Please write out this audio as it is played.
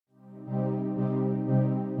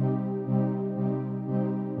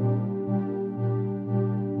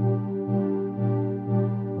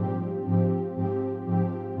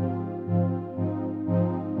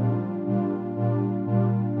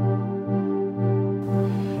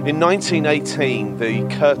In 1918, the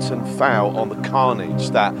curtain fell on the carnage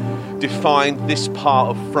that defined this part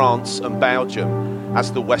of France and Belgium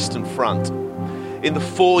as the Western Front. In the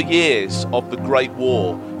 4 years of the Great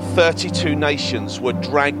War, 32 nations were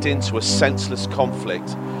dragged into a senseless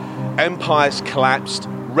conflict. Empires collapsed,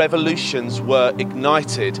 revolutions were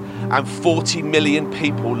ignited, and 40 million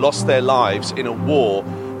people lost their lives in a war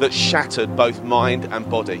that shattered both mind and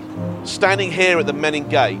body. Standing here at the Menin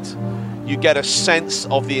Gate, you get a sense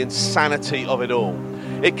of the insanity of it all.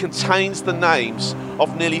 It contains the names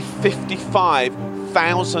of nearly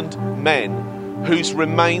 55,000 men whose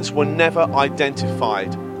remains were never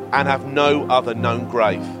identified and have no other known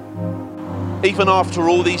grave. Even after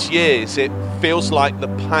all these years, it feels like the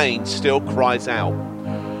pain still cries out.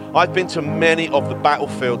 I've been to many of the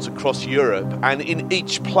battlefields across Europe, and in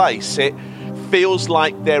each place it feels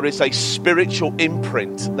like there is a spiritual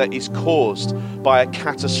imprint that is caused by a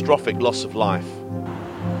catastrophic loss of life.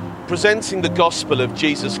 Presenting the gospel of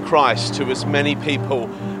Jesus Christ to as many people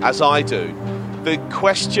as I do, the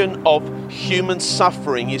question of human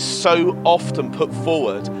suffering is so often put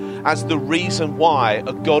forward as the reason why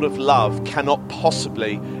a God of love cannot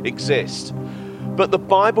possibly exist. But the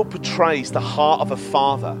Bible portrays the heart of a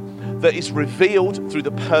father that is revealed through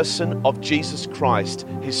the person of Jesus Christ,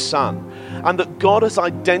 his Son, and that God has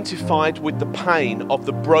identified with the pain of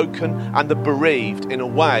the broken and the bereaved in a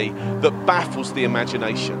way that baffles the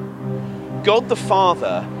imagination. God the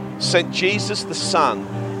Father sent Jesus the Son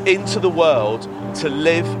into the world to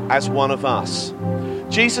live as one of us.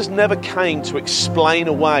 Jesus never came to explain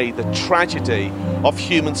away the tragedy of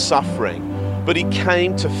human suffering, but he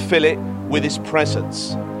came to fill it with his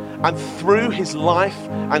presence. And through his life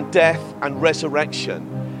and death and resurrection,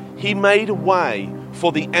 he made a way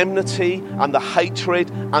for the enmity and the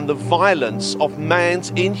hatred and the violence of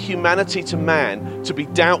man's inhumanity to man to be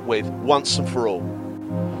dealt with once and for all.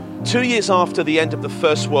 2 years after the end of the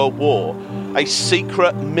First World War, a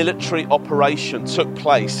secret military operation took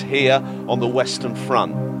place here on the Western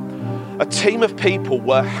Front. A team of people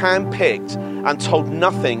were handpicked and told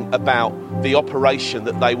nothing about the operation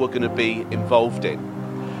that they were going to be involved in.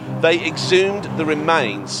 They exhumed the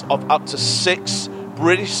remains of up to 6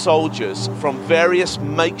 British soldiers from various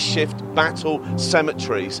makeshift battle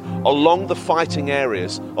cemeteries along the fighting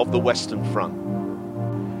areas of the Western Front.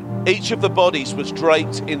 Each of the bodies was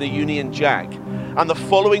draped in the Union Jack, and the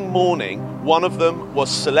following morning, one of them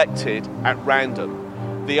was selected at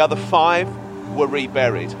random. The other 5 were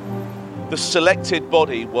reburied. The selected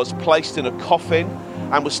body was placed in a coffin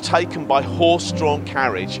and was taken by horse-drawn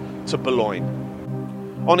carriage to Boulogne.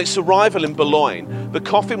 On its arrival in Boulogne, the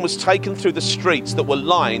coffin was taken through the streets that were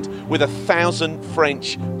lined with 1,000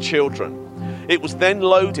 French children. It was then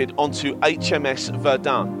loaded onto HMS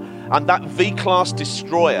Verdun, and that V-class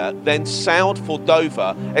destroyer then sailed for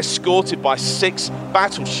Dover, escorted by 6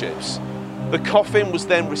 battleships. The coffin was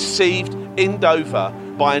then received in Dover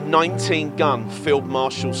by a 19-gun Field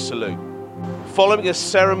Marshal's salute. Following a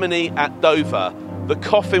ceremony at Dover, the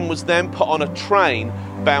coffin was then put on a train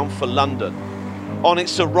bound for London. On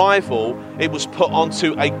its arrival, it was put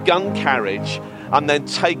onto a gun carriage and then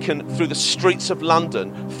taken through the streets of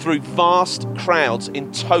London through vast crowds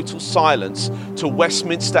in total silence to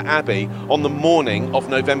Westminster Abbey on the morning of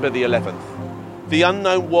November the 11th. The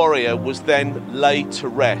unknown warrior was then laid to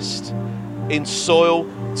rest in soil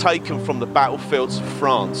taken from the battlefields of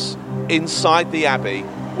France, inside the Abbey,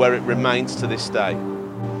 where it remains to this day.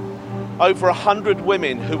 Over 100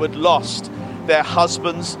 women who had lost their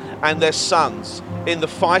husbands and their sons in the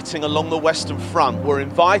fighting along the Western Front were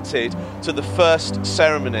invited to the first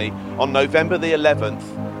ceremony on November the 11th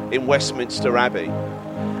in Westminster Abbey.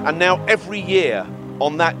 And now every year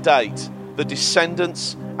on that date, the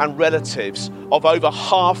descendants and relatives of over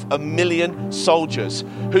 500,000 soldiers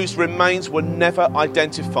whose remains were never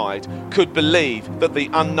identified could believe that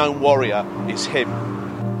the unknown warrior is him.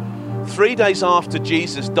 3 days after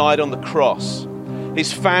Jesus died on the cross,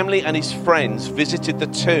 his family and his friends visited the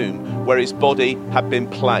tomb where his body had been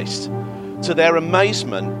placed. To their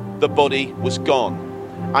amazement, the body was gone,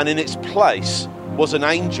 and in its place was an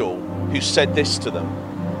angel who said this to them: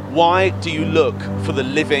 "Why do you look for the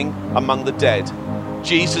living among the dead?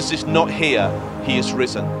 Jesus is not here, he is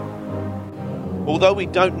risen." Although we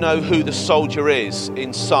don't know who the soldier is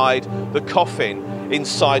inside the coffin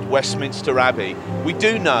inside Westminster Abbey, we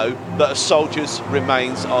do know that a soldier's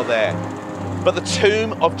remains are there. But the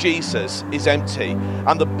tomb of Jesus is empty,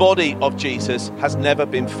 and the body of Jesus has never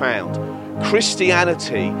been found.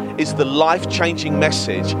 Christianity is the life-changing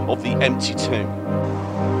message of the empty tomb.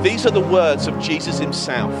 These are the words of Jesus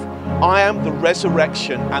himself. I am the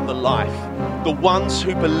resurrection and the life. The ones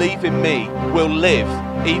who believe in me will live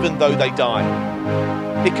even though they die.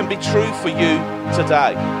 It can be true for you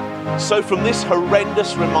today. So from this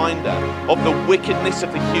horrendous reminder of the wickedness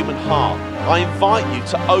of the human heart, I invite you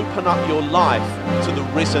to open up your life to the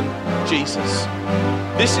risen Jesus.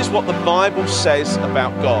 This is what the Bible says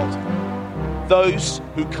about God. Those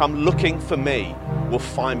who come looking for me will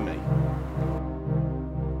find me.